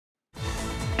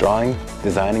Drawing,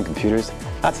 designing, computers,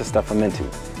 that's the stuff I'm into.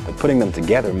 But putting them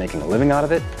together and making a living out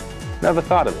of it? Never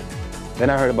thought of it.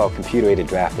 Then I heard about computer-aided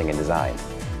drafting and design.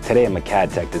 Today I'm a CAD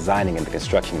tech designing in the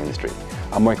construction industry.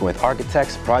 I'm working with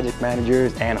architects, project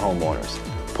managers, and homeowners.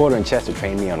 Porter and Chester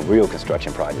trained me on real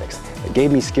construction projects that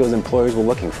gave me skills employers were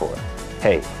looking for.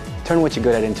 Hey, turn what you're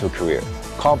good at into a career.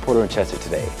 Call Porter and Chester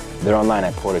today. They're online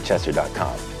at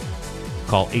porterchester.com.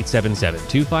 Call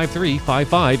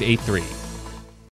 877-253-5583.